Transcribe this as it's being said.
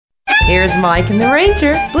Here's Mike and the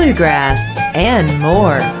Ranger, bluegrass, and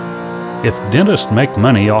more. If dentists make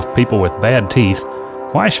money off people with bad teeth,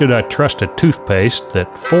 why should I trust a toothpaste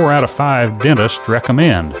that 4 out of 5 dentists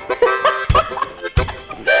recommend?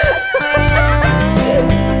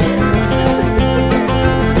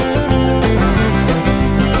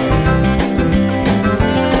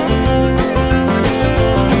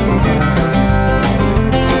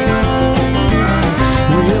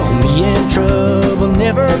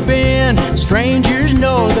 Strangers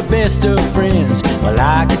know the best of friends. Well,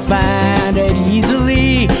 I could find it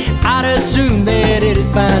easily. I'd assume that it'd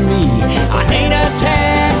find me. I ain't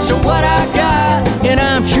attached to what I got, and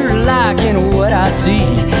I'm sure liking what I see.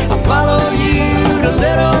 I follow you to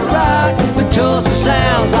Little Rock, but Tulsa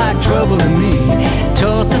sounds like trouble to me.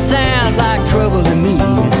 Tulsa sounds like trouble to me.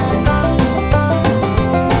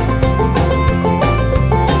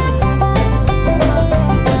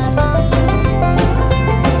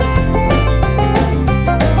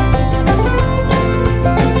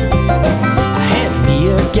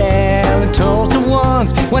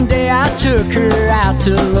 One day I took her out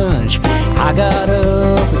to lunch. I got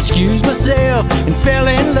up, excused myself, and fell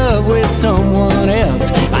in love with someone else.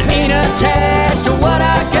 I ain't attached to what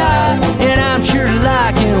I got, and I'm sure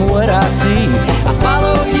liking what I see. I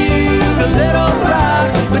follow you to Little Rock,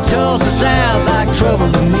 but Tulsa sounds like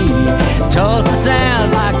trouble to me. Tulsa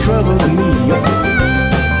sounds like trouble to me.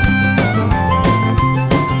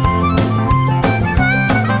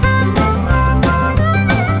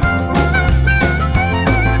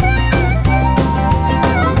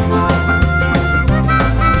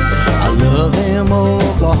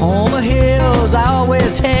 Oklahoma hills, I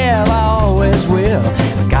always have, I always will.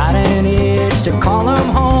 I got an itch to call them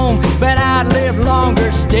home, but I'd live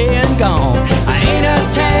longer staying gone. I ain't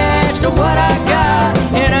attached to what I got,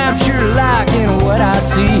 and I'm sure liking what I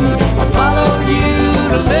see. I follow you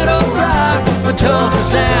to Little Rock, but Tulsa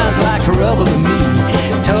sounds like trouble to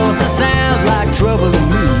me. Tulsa sounds like trouble to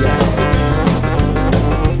me.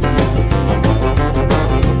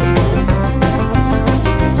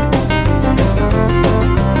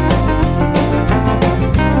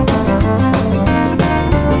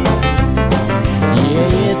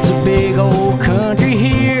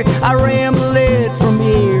 I ramble it from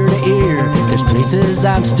ear to ear. There's places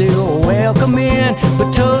I'm still welcome in,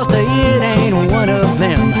 but Tulsa, it ain't one of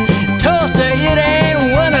them. Tulsa, it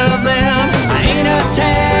ain't one of them. I ain't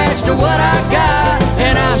attached to what I got,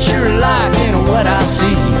 and I'm sure liking what I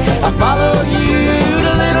see. I follow you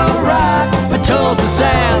to Little Rock, but Tulsa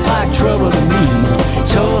sounds like trouble to me.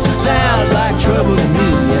 Tulsa sounds like trouble to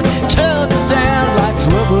me. Tulsa sounds like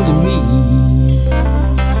trouble to me.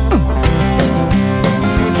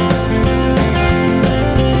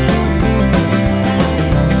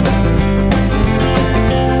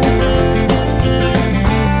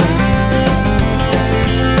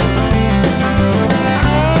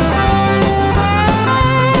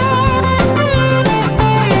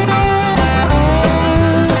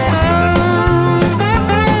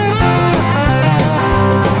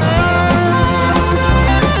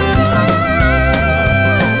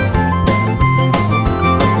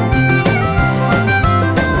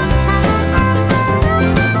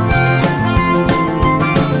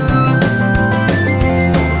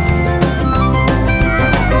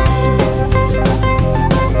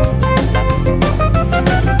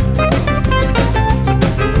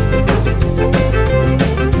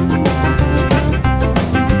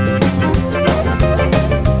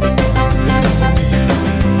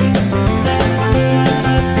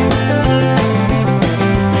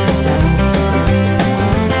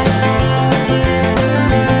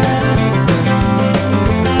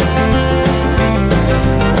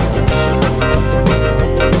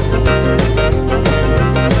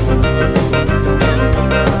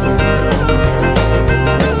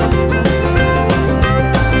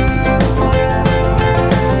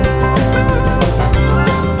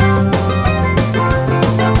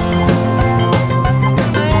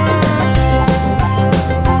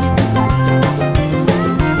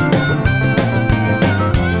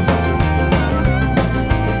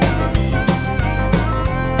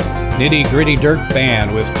 Nitty Gritty Dirt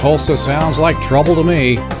Band with Tulsa Sounds Like Trouble to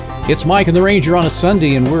Me. It's Mike and the Ranger on a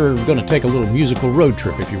Sunday, and we're going to take a little musical road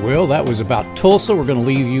trip, if you will. That was about Tulsa. We're going to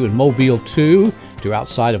leave you in Mobile, too, to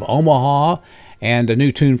outside of Omaha, and a new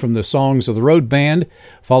tune from the Songs of the Road Band,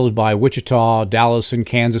 followed by Wichita, Dallas, and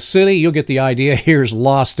Kansas City. You'll get the idea. Here's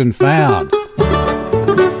Lost and Found.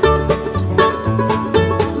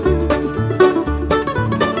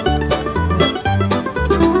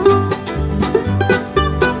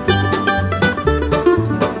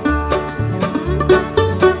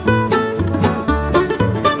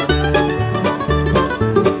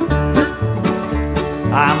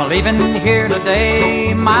 I'm leaving here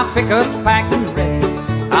today, my pickup's packed and ready.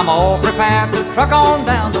 I'm all prepared to truck on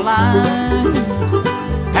down the line.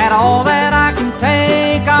 Had all that I can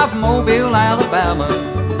take of Mobile, Alabama.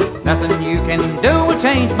 Nothing you can do will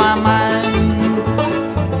change my mind.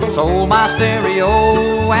 Sold my stereo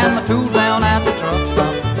and my tools down at the truck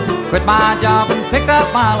stop. Quit my job and picked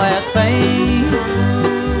up my last pay.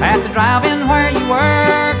 At the drive-in where you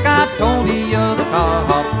work, I told the other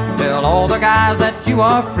cop, tell all the guys that you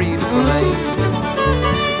are free to play.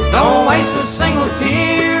 Don't waste a single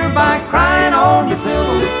tear by crying on your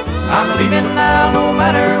pillow. I'm leaving now no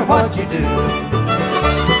matter what you do.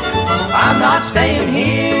 I'm not staying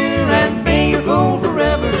here and being a fool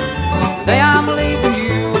forever. Today I'm leaving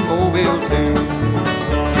you in Mobile too.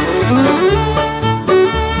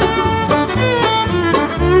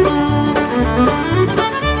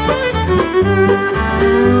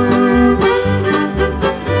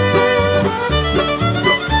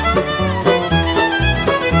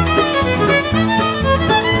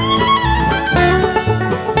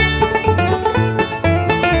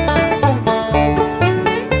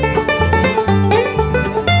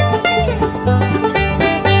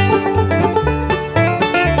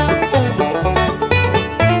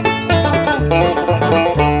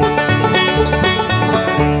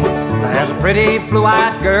 Pretty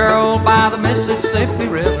blue-eyed girl by the Mississippi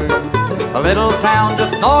River, a little town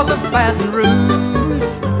just north of Baton Rouge,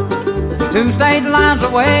 2 state lines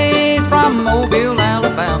away from Mobile,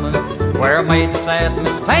 Alabama, where I made the sad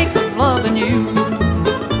mistake of loving you.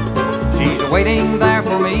 She's waiting there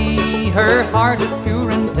for me, her heart is pure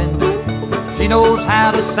and tender. She knows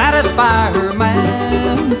how to satisfy her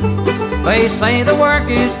man. They say the work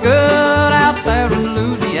is good out there in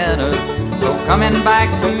Louisiana, so coming back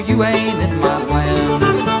to you ain't in my plan.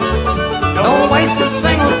 Don't waste a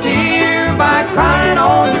single tear by crying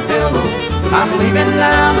on your pillow. I'm leaving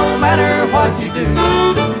now no matter what you do.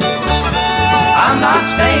 I'm not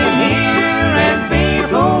staying here and being a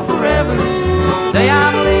fool forever. Today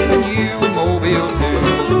I'm leaving you in Mobile too.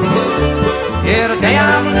 Yeah, today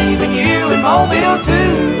I'm leaving you in Mobile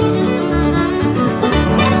too.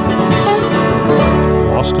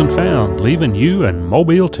 Lost and Found, leaving you in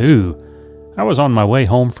Mobile too. I was on my way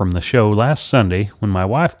home from the show last Sunday when my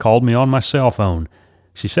wife called me on my cell phone.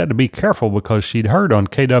 She said to be careful because she'd heard on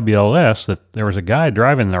KWLS that there was a guy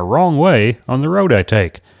driving the wrong way on the road I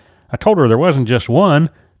take. I told her there wasn't just one,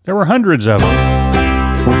 there were hundreds of them.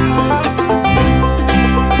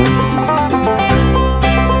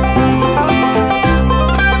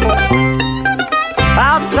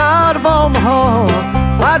 Outside of Omaha,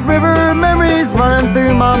 White River memories running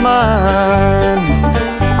through my mind.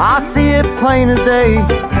 I see it plain as day,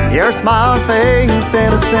 your smiling face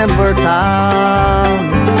in a simpler time.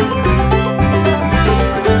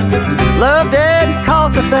 Love didn't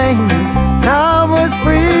cost a thing, time was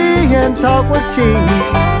free and talk was cheap.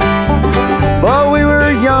 But we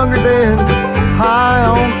were younger then, high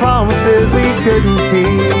on promises we couldn't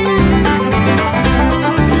keep.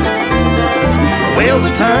 The wheels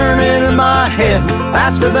are turning in my head,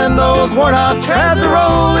 faster than those worn-out treads are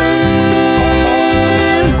rolling.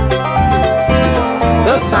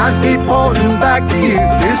 The signs keep pointing back to you,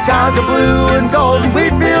 blue skies are blue and gold and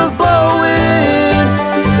wheat fields blowing.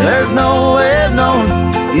 There's no way of knowing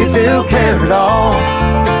you still care at all.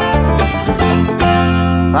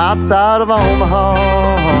 Outside of Omaha,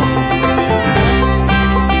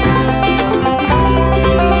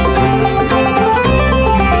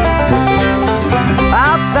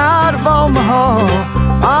 outside of Omaha,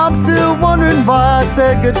 I'm still wondering why I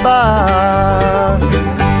said goodbye.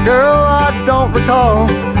 Girl, I don't recall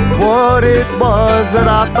what it was that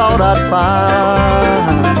I thought I'd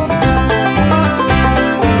find.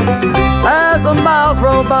 As the miles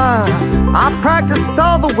roll by, I practice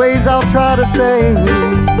all the ways I'll try to say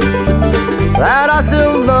that I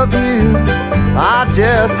still love you. I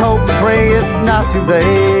just hope and pray it's not too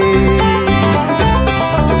late.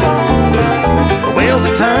 The wheels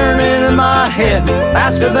are turning in my head,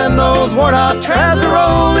 faster than those worn-out treads are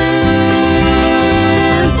rolling.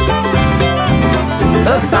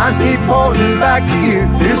 The signs keep pointing back to you,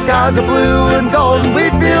 blue skies are blue and gold and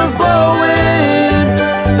wheat fields blowing.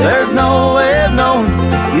 There's no way of knowing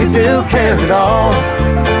you still care at all.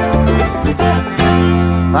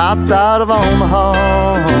 Outside of Omaha,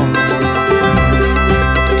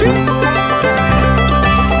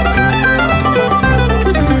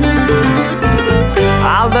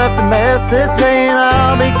 I left a message saying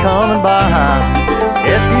I'll be coming by.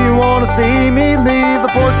 If you wanna see me, leave the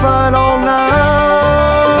porch light all night.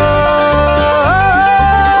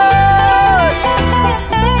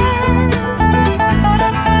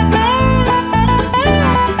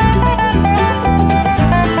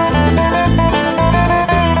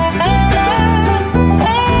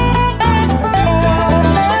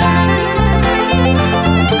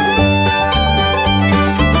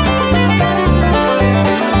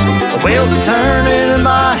 turning in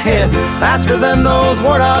my head faster than those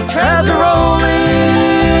worn-out treads are rolling.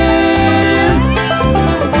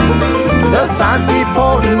 The signs keep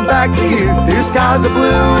pointing back to you through skies of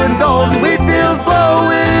blue and gold and wheat fields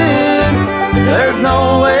blowing. There's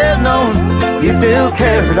no way of knowing you still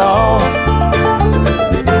care at all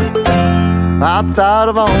outside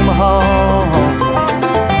of Omaha.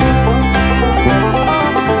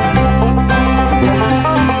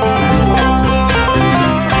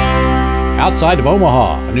 Outside of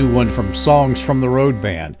Omaha, a new one from Songs from the Road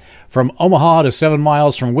Band. From Omaha to 7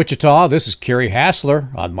 miles from Wichita, this is Kerry Hassler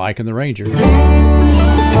on Mike and the Ranger.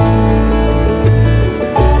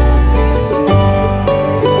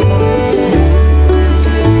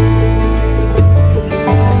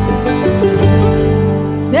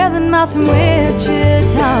 7 miles from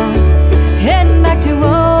Wichita, heading back to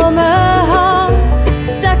Omaha.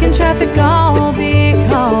 Stuck in traffic all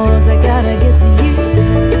because I gotta get to you.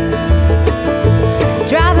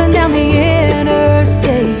 Driving down the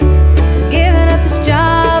interstate, giving up this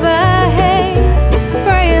job I hate,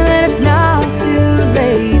 praying that it's not too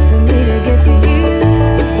late for me to get to you.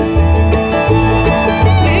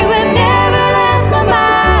 You have never left my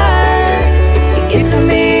mind, you get to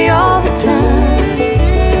me all the time.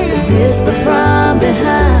 Whisper from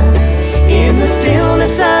behind in the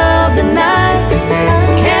stillness of the night.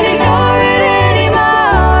 Can't ignore it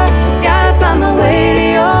anymore, gotta find my way to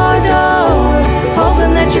your door,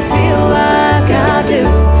 hoping that you feel like I do,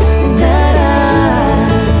 and that I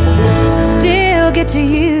still get to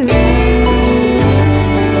you.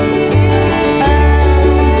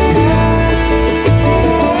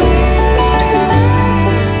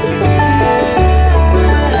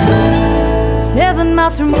 7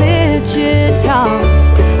 miles from Wichita,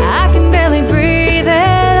 I can barely breathe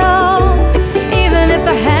at all. Even if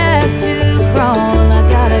I have to crawl, I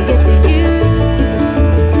gotta get to you.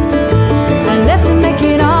 I left to make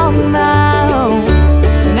it on my own,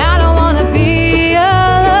 and I don't wanna be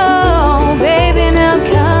alone. Baby, now I'm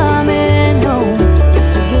coming home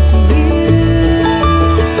just to get to you.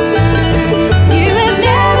 You have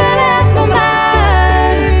never left my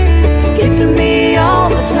mind, you get to me all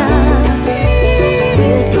the time.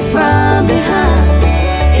 Whisper from behind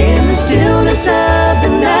in the stillness of the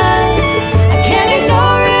night. I can't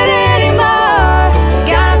ignore it anymore,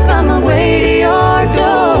 gotta find my way to your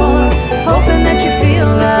door, hoping that you feel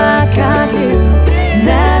like I do,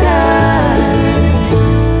 that I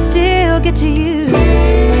still get to you.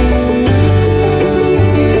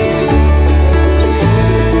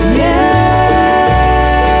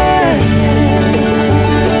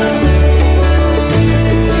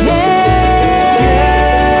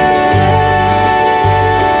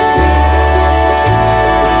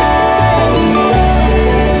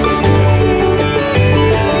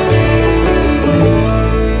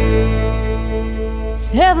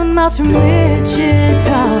 Miles from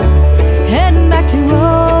Wichita, heading back to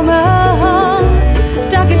Omaha.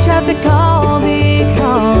 Stuck in traffic all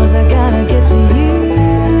because I gotta get to you.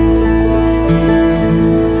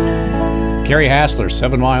 Kerry Hassler,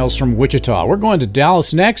 7 miles from Wichita. We're going to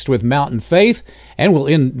Dallas next with Mountain Faith, and we'll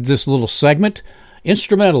end this little segment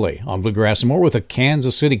instrumentally on Bluegrass and More with a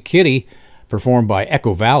Kansas City Kitty performed by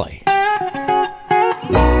Echo Valley.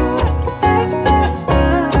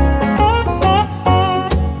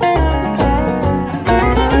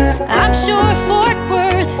 Sure, Fort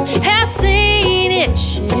Worth has seen its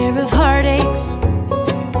share of heartaches,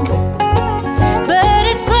 but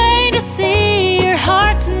it's plain to see your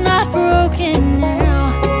heart's not broken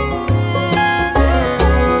now.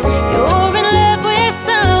 You're in love with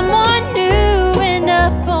someone new and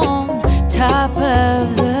up on top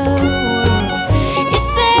of the world. You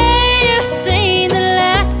say you've seen the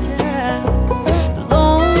last of the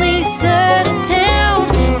lonely side of town,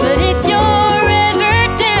 but if you're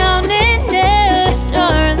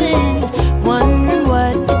darling, wondering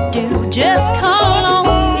what to do, just call on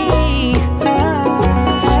me,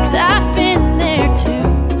 'cause I've been there too.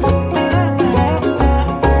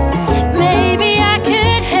 Maybe I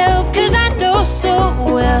could help, 'cause I know so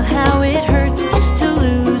well how it hurts to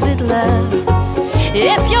lose it, love.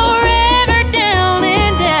 If you're ever down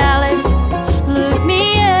in Dallas, look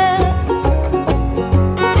me up.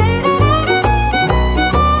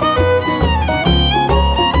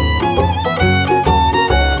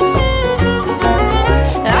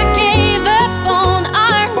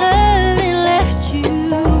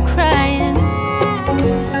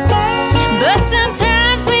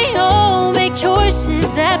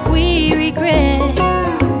 That we regret.